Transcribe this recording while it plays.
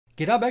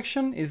GitHub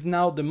Action is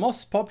now the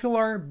most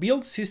popular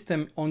build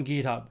system on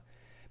GitHub,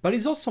 but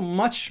it's also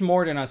much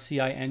more than a CI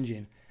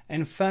engine.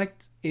 In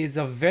fact, it's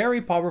a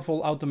very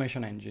powerful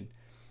automation engine.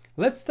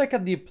 Let's take a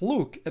deep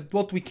look at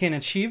what we can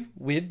achieve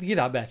with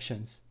GitHub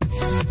Actions.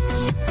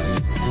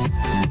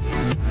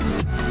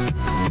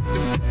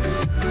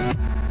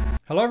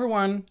 Hello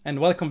everyone, and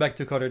welcome back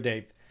to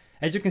CoderDave.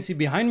 As you can see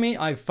behind me,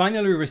 I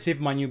finally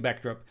received my new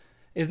backdrop.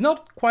 It's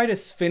not quite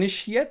as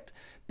finished yet,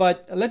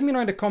 but let me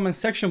know in the comment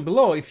section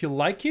below if you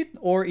like it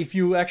or if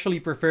you actually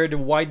prefer the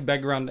white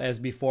background as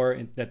before.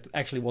 That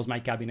actually was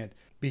my cabinet.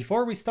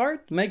 Before we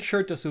start, make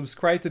sure to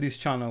subscribe to this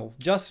channel.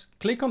 Just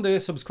click on the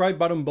subscribe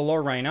button below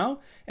right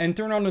now and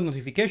turn on the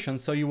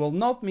notifications so you will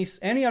not miss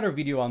any other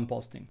video I'm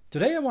posting.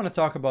 Today I want to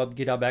talk about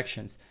GitHub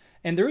Actions.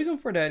 And the reason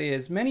for that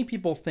is many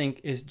people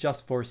think it's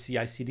just for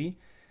CI/CD,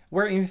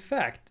 where in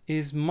fact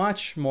is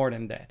much more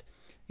than that.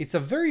 It's a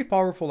very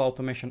powerful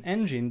automation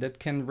engine that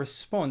can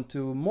respond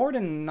to more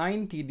than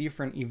 90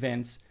 different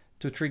events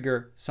to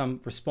trigger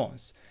some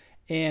response.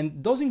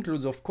 And those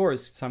includes, of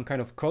course, some kind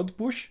of code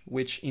push,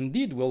 which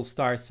indeed will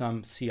start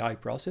some CI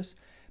process,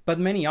 but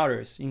many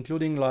others,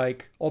 including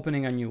like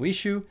opening a new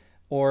issue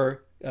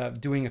or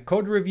doing a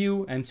code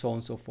review and so on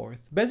and so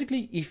forth.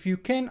 Basically, if you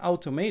can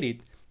automate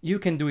it, you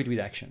can do it with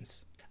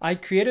actions. I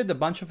created a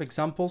bunch of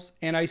examples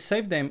and I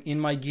saved them in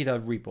my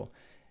GitHub repo.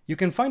 You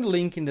can find a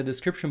link in the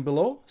description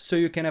below so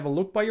you can have a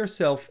look by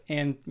yourself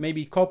and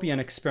maybe copy and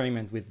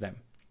experiment with them.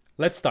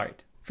 Let's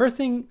start. First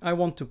thing I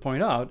want to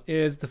point out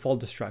is the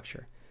folder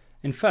structure.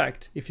 In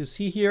fact, if you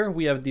see here,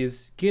 we have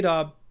this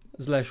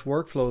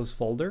GitHub/workflows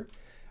folder,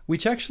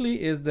 which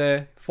actually is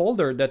the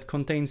folder that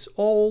contains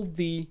all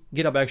the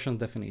GitHub Actions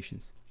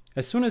definitions.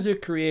 As soon as you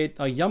create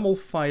a YAML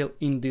file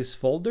in this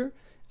folder,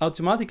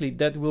 automatically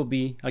that will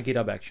be a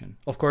GitHub action.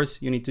 Of course,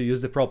 you need to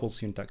use the proper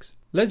syntax.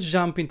 Let's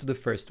jump into the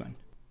first one.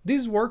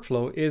 This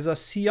workflow is a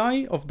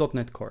CI of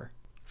 .NET Core.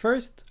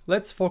 First,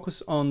 let's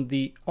focus on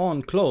the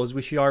on-close,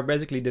 which are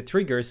basically the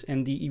triggers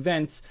and the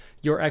events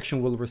your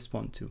action will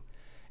respond to.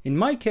 In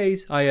my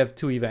case, I have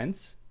two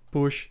events,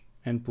 push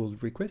and pull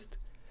request,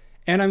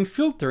 and I'm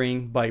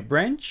filtering by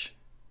branch,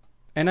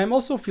 and I'm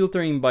also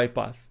filtering by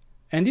path.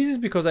 And this is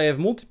because I have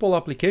multiple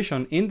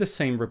applications in the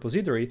same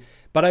repository,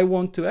 but I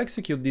want to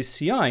execute this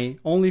CI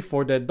only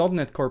for the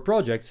 .NET Core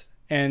projects,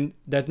 and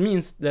that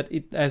means that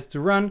it has to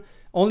run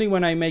only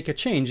when I make a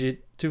change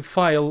to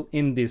file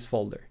in this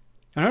folder.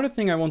 Another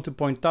thing I want to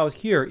point out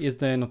here is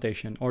the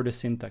annotation or the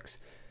syntax.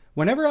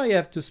 Whenever I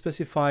have to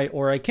specify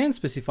or I can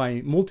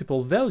specify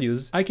multiple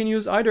values, I can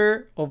use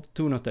either of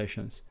two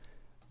notations.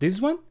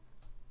 This one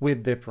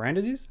with the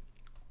parentheses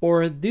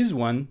or this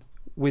one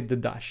with the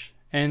dash.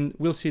 And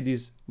we'll see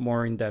this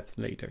more in depth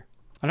later.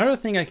 Another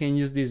thing I can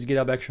use this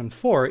GitHub action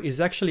for is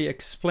actually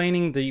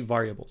explaining the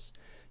variables.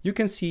 You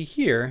can see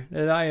here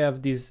that I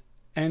have this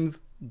env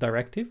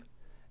directive,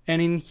 and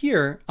in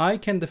here I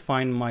can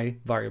define my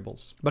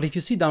variables. But if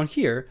you see down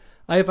here,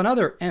 I have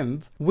another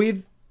env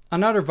with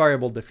another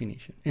variable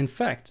definition. In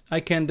fact, I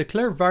can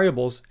declare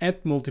variables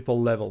at multiple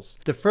levels.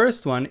 The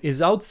first one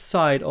is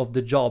outside of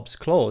the jobs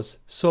clause,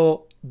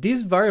 so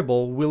this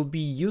variable will be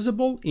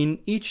usable in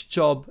each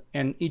job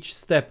and each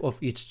step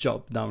of each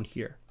job down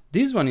here.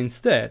 This one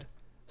instead,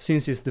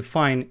 since it's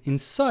defined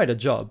inside a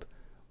job,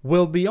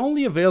 will be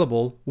only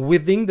available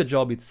within the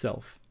job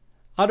itself.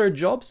 Other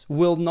jobs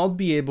will not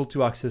be able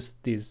to access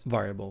this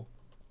variable.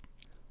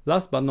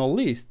 Last but not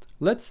least,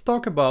 let's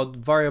talk about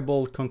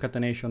variable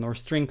concatenation or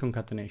string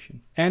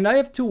concatenation. And I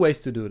have two ways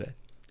to do that.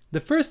 The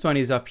first one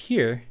is up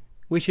here,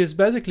 which is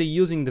basically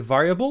using the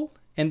variable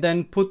and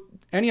then put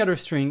any other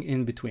string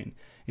in between.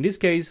 In this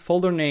case,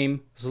 folder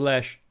name /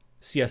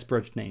 CS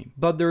project name.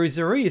 But there is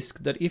a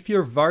risk that if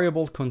your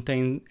variable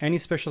contains any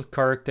special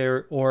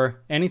character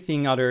or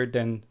anything other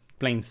than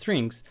plain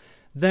strings,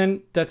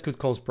 then that could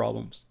cause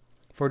problems.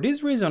 For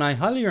this reason, I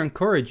highly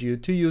encourage you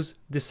to use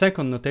the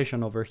second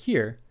notation over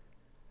here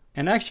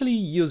and actually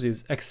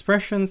uses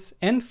expressions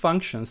and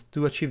functions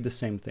to achieve the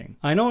same thing.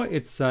 I know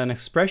it's an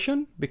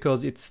expression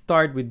because it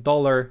starts with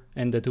 $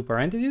 and the two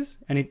parentheses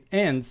and it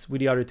ends with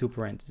the other two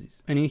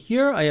parentheses. And in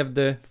here I have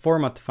the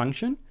format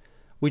function,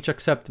 which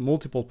accepts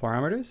multiple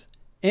parameters,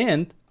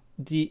 and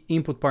the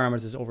input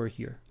parameters over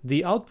here.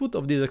 The output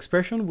of this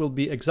expression will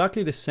be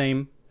exactly the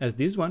same as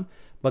this one,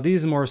 but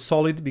this is more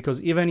solid because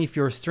even if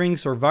your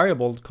strings or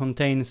variables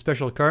contain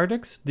special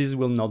characters, this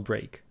will not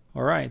break.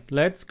 All right,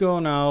 let's go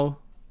now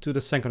to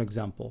the second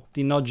example,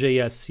 the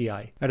Node.js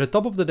CI. At the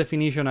top of the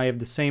definition, I have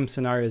the same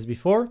scenario as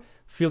before,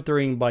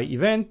 filtering by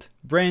event,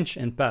 branch,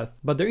 and path.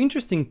 But the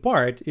interesting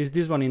part is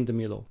this one in the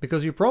middle,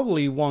 because you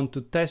probably want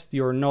to test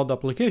your Node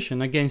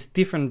application against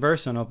different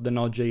versions of the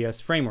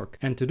Node.js framework.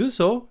 And to do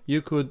so,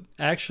 you could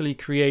actually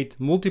create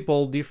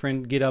multiple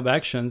different GitHub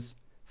actions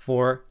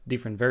for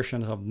different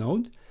versions of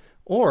Node,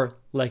 or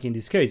like in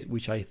this case,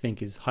 which I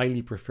think is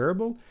highly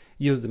preferable,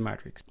 use the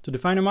matrix. To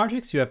define a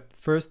matrix, you have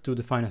first to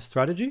define a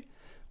strategy,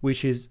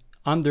 which is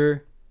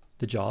under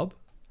the job.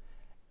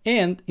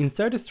 And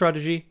inside the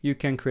strategy, you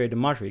can create a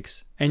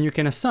matrix and you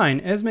can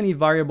assign as many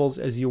variables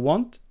as you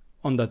want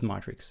on that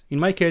matrix. In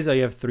my case, I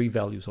have 3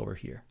 values over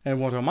here. And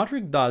what a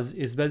matrix does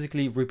is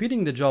basically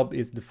repeating the job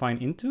it's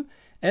defined into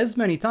as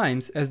many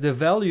times as the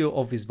value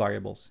of its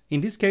variables.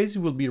 In this case, it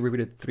will be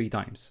repeated 3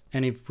 times.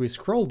 And if we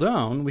scroll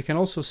down, we can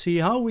also see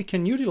how we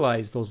can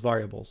utilize those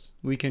variables.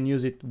 We can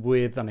use it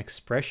with an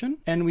expression,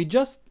 and we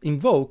just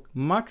invoke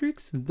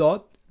matrix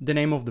dot the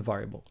name of the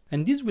variable.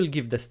 And this will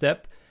give the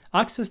step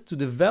access to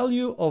the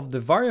value of the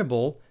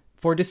variable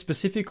for the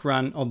specific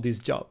run of this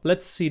job.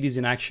 Let's see this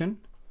in action.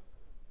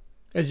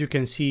 As you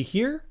can see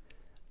here,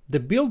 the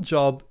build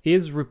job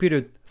is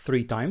repeated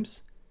 3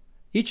 times,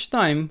 each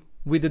time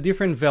with a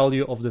different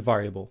value of the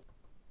variable.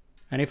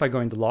 And if I go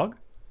in the log,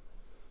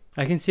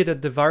 I can see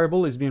that the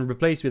variable is being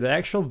replaced with the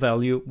actual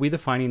value we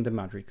define in the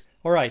matrix.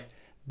 All right,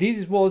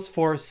 this was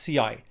for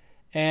CI.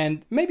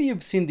 And maybe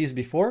you've seen this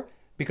before,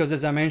 because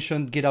as I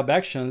mentioned, GitHub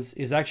Actions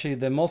is actually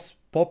the most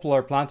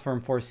popular platform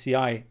for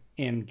CI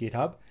in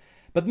GitHub.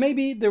 But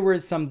maybe there were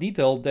some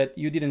detail that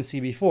you didn't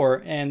see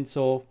before, and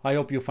so I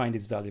hope you find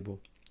this valuable.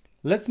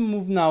 Let's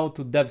move now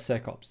to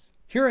DevSecOps.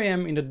 Here I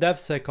am in the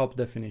DevSecOps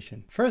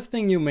definition. First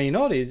thing you may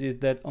notice is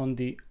that on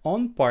the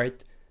on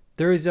part,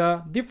 there is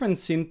a different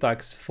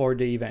syntax for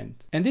the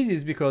event. And this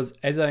is because,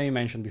 as I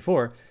mentioned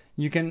before,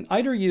 you can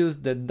either use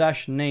the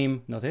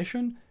 -name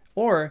notation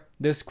or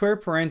the square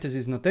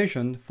parentheses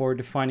notation for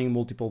defining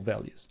multiple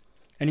values.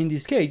 And in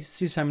this case,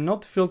 since I'm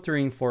not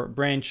filtering for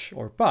branch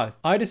or path,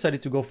 I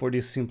decided to go for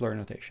this simpler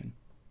notation.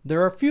 There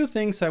are a few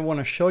things I want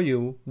to show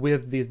you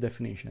with this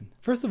definition.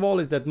 First of all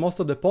is that most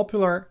of the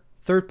popular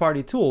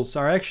third-party tools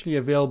are actually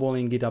available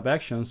in GitHub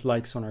Actions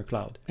like Sonar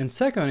Cloud. And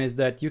second is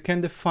that you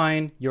can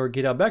define your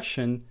GitHub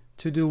action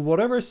to do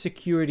whatever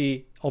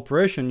security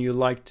operation you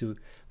like to.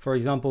 For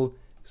example,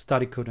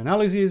 static code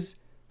analysis,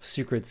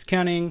 secret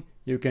scanning,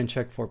 you can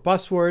check for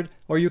password,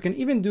 or you can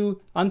even do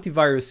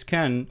antivirus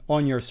scan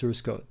on your source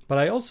code. But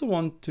I also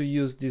want to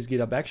use this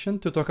GitHub action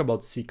to talk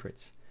about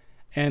secrets.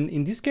 And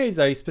in this case,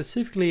 I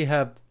specifically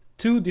have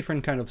 2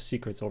 different kind of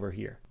secrets over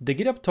here. The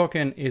GitHub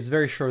token is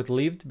very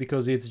short-lived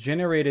because it's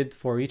generated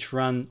for each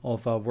run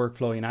of a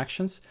workflow in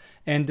Actions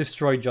and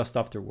destroyed just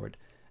afterward.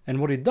 And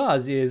what it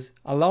does is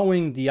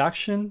allowing the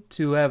action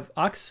to have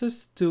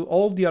access to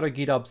all the other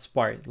GitHub's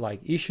part,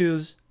 like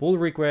issues, pull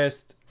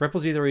requests,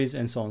 repositories,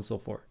 and so on and so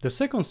forth. The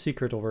second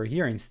secret over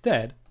here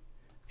instead,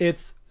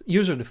 it's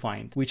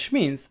user-defined, which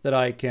means that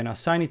I can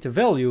assign it a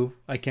value,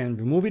 I can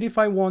remove it if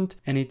I want,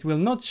 and it will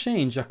not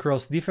change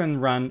across different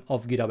run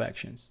of GitHub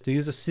Actions. To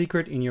use a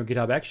secret in your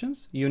GitHub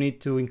Actions, you need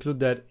to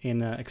include that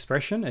in an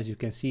expression, as you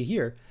can see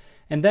here,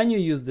 and then you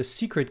use the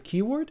secret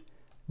keyword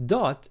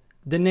dot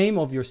the name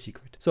of your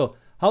secret. So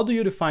how do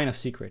you define a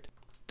secret?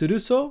 To do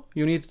so,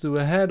 you need to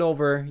head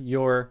over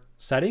your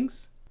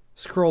settings,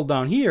 scroll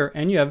down here,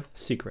 and you have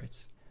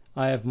secrets.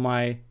 I have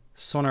my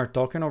Sonar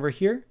token over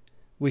here,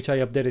 which I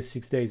updated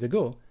 6 days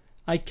ago.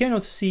 I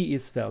cannot see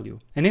its value.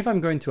 And if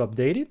I'm going to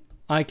update it,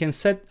 I can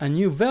set a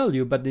new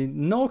value, but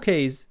in no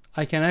case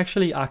I can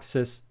actually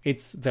access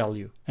its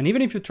value. And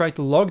even if you try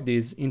to log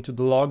this into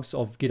the logs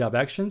of GitHub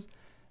Actions,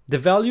 the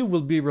value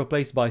will be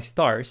replaced by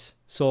stars.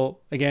 So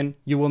again,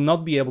 you will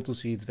not be able to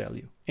see its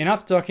value.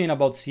 Enough talking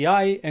about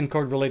CI and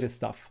code related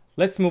stuff.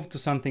 Let's move to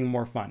something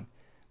more fun.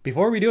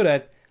 Before we do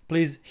that,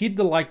 please hit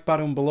the like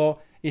button below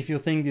if you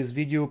think this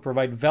video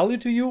provides value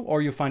to you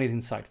or you find it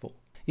insightful.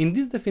 In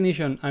this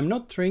definition, I'm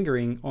not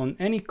triggering on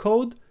any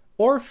code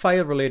or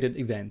file related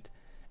event.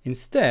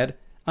 Instead,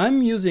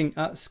 I'm using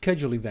a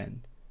schedule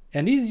event,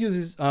 and this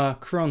uses a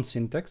cron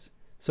syntax.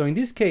 So in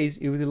this case,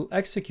 it will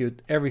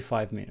execute every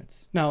 5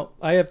 minutes. Now,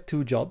 I have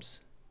 2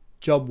 jobs,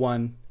 job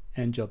 1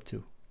 and job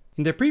 2.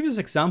 In the previous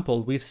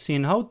example, we've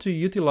seen how to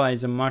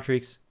utilize a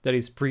matrix that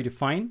is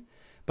predefined,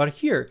 but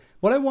here,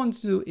 what I want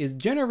to do is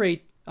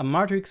generate a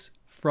matrix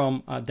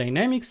from a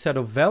dynamic set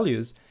of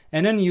values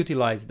and then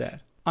utilize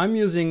that. I'm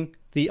using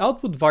the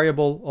output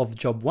variable of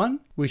job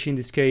 1, which in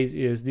this case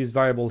is this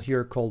variable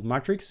here called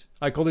matrix.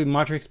 I call it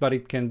matrix, but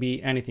it can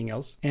be anything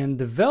else. And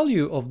the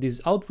value of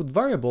this output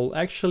variable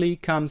actually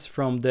comes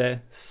from the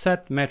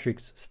set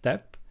metrics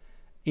step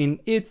in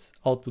its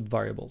output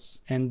variables.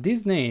 And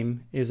this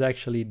name is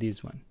actually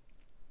this one.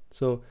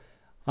 So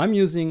I'm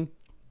using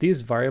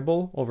this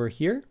variable over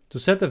here to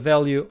set a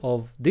value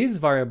of this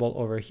variable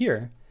over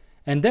here.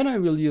 And then I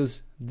will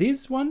use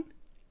this one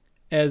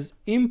as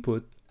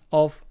input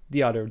of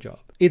the other job.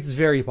 It's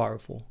very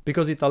powerful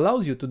because it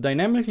allows you to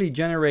dynamically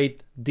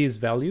generate this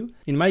value.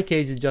 In my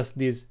case, it's just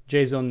this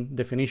JSON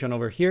definition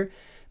over here.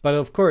 But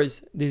of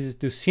course, this is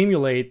to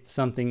simulate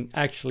something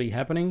actually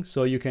happening.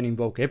 So you can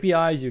invoke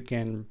APIs, you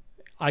can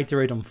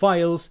iterate on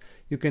files,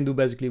 you can do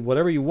basically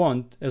whatever you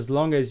want as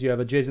long as you have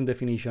a JSON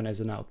definition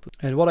as an output.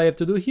 And what I have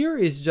to do here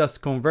is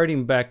just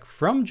converting back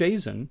from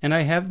JSON, and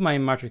I have my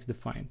matrix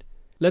defined.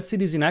 Let's see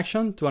this in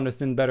action to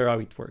understand better how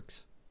it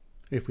works.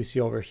 If we see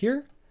over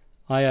here,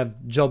 I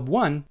have job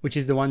 1, which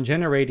is the one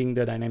generating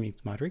the dynamic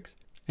matrix.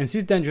 And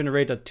since then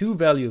generate a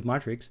 2-value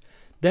matrix,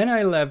 then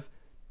I'll have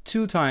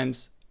 2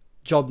 times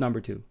job number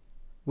 2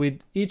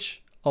 with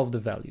each of the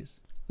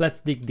values.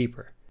 Let's dig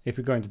deeper. If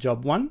we go into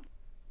job 1,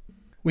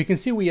 we can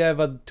see we have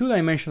a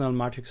 2-dimensional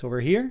matrix over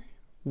here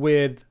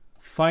with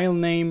file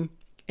name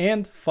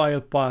and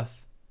file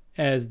path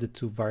as the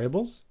two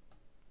variables.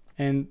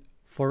 And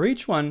for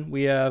each one,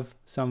 we have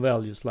some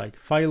values like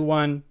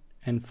file1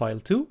 and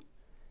file2,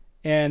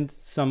 and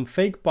some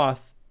fake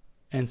path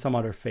and some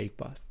other fake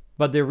path.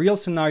 But the real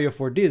scenario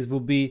for this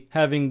will be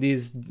having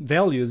these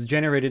values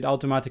generated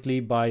automatically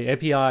by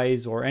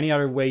APIs or any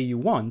other way you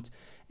want,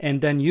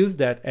 and then use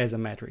that as a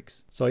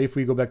matrix. So if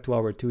we go back to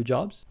our two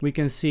jobs, we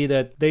can see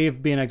that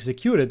they've been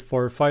executed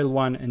for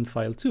file1 and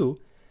file2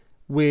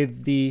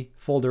 with the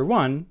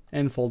folder1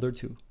 and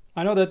folder2.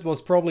 I know that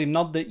was probably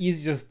not the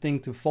easiest thing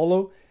to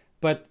follow,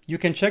 but you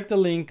can check the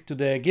link to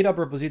the GitHub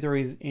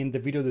repositories in the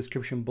video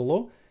description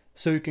below,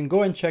 so you can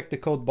go and check the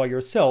code by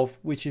yourself,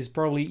 which is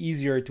probably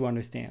easier to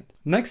understand.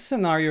 Next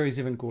scenario is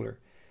even cooler.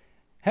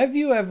 Have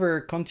you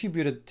ever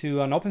contributed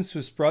to an open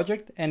source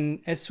project,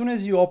 and as soon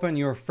as you open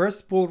your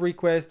first pull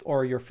request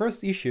or your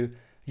first issue,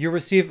 you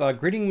receive a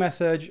greeting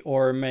message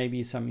or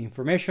maybe some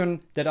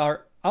information that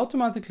are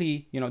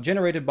automatically,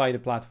 generated by the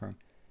platform?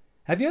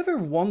 Have you ever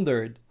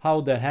wondered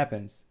how that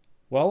happens?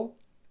 Well,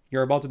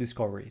 you're about to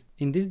discover it.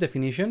 In this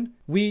definition,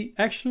 we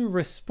actually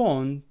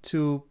respond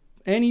to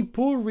any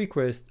pull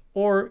request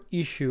or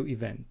issue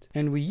event,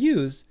 and we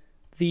use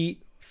the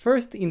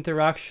first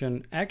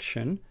interaction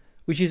action,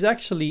 which is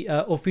actually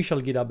an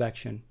official GitHub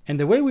action. And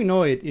the way we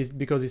know it is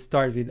because it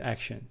starts with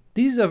action.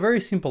 This is a very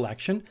simple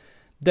action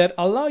that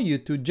allows you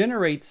to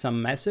generate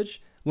some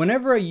message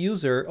whenever a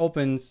user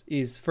opens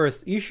his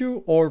first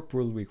issue or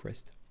pull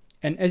request.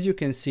 And as you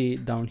can see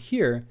down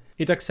here,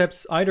 it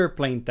accepts either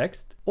plain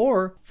text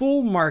or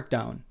full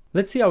markdown.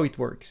 Let's see how it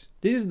works.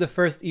 This is the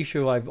first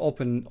issue I've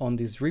opened on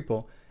this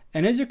repo.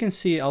 And as you can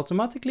see,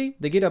 automatically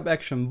the GitHub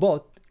action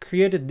bot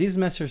created this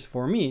message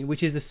for me,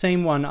 which is the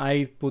same one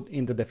I put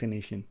in the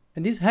definition.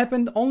 And this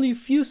happened only a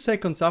few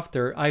seconds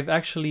after I've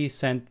actually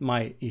sent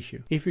my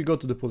issue. If we go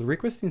to the pull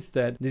request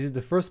instead, this is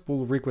the first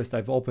pull request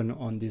I've opened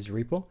on this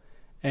repo.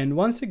 And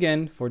once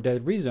again, for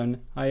that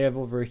reason, I have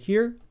over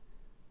here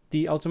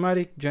the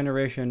automatic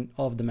generation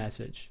of the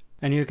message.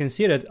 And you can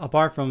see that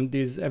apart from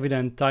this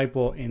evident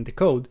typo in the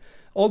code,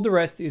 all the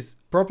rest is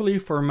properly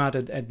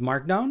formatted at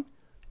Markdown,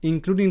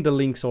 including the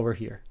links over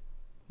here.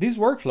 This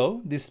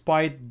workflow,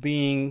 despite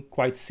being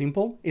quite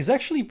simple, is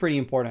actually pretty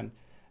important.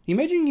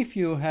 Imagine if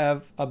you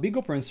have a big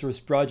open source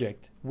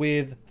project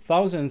with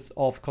thousands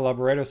of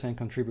collaborators and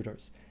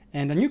contributors,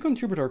 and a new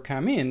contributor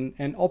come in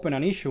and open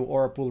an issue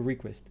or a pull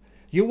request.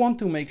 You want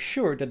to make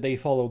sure that they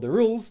follow the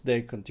rules,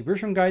 the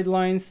contribution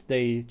guidelines,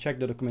 they check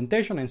the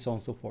documentation, and so on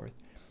and so forth.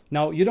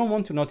 Now, you don't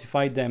want to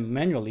notify them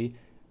manually.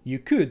 You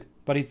could,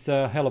 but it's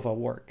a hell of a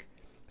work.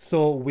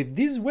 So with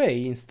this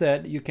way,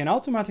 instead, you can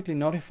automatically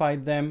notify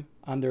them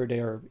under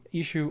their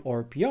issue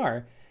or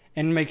PR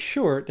and make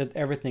sure that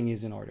everything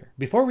is in order.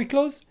 Before we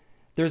close,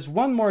 there's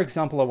one more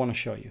example I want to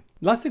show you.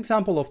 Last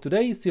example of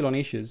today is still on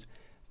issues,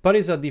 but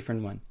it's a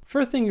different one.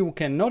 First thing you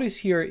can notice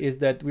here is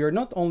that we are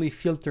not only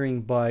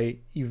filtering by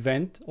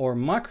event or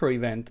macro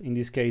event, in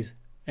this case,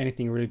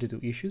 anything related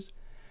to issues,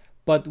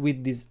 but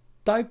with this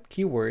type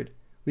keyword,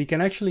 we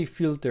can actually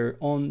filter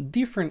on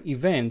different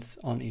events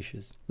on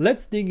issues.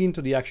 Let's dig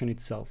into the action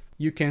itself.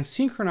 You can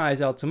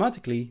synchronize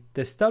automatically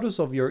the status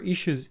of your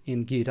issues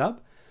in GitHub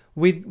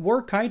with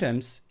work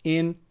items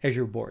in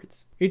Azure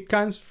boards. It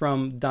comes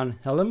from Dan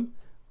Helm,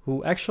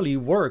 who actually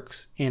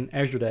works in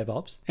Azure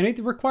DevOps, and it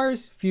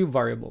requires few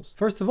variables.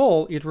 First of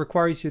all, it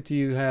requires you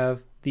to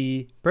have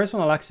the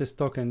personal access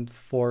token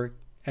for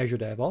Azure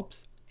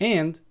DevOps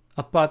and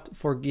a path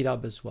for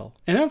GitHub as well.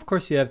 And then of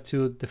course you have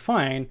to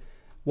define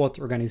what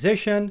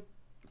organization,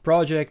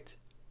 project,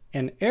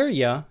 and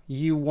area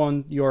you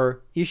want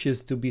your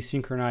issues to be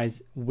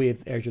synchronized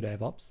with Azure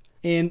DevOps.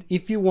 And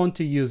if you want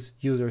to use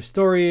user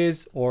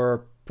stories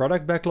or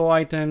product backlog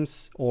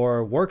items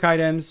or work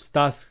items,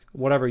 tasks,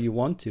 whatever you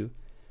want to,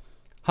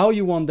 how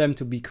you want them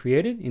to be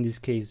created, in this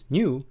case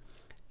new,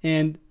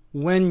 and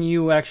when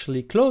you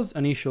actually close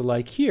an issue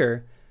like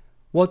here,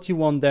 what you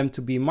want them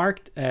to be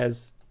marked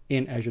as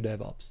in Azure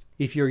DevOps.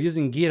 If you're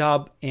using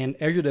GitHub and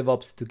Azure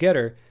DevOps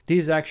together,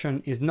 this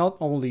action is not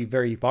only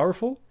very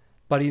powerful,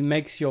 but it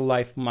makes your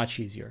life much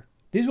easier.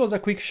 This was a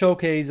quick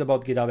showcase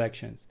about GitHub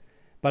Actions.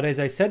 But as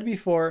I said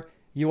before,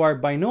 you are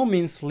by no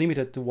means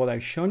limited to what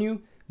I've shown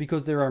you,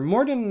 because there are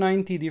more than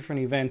 90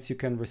 different events you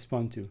can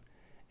respond to.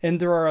 And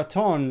there are a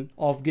ton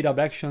of GitHub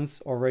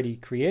Actions already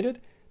created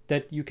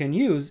that you can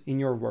use in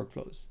your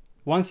workflows.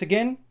 Once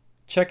again,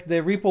 check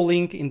the repo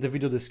link in the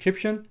video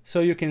description so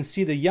you can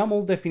see the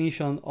YAML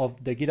definition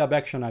of the GitHub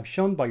action I've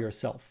shown by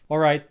yourself.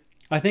 Alright,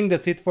 I think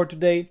that's it for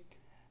today.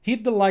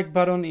 Hit the like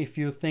button if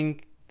you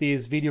think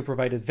this video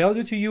provided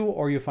value to you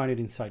or you find it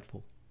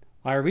insightful.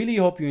 I really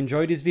hope you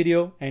enjoyed this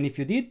video, and if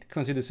you did,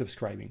 consider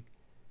subscribing.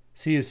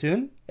 See you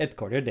soon at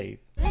CoderDave.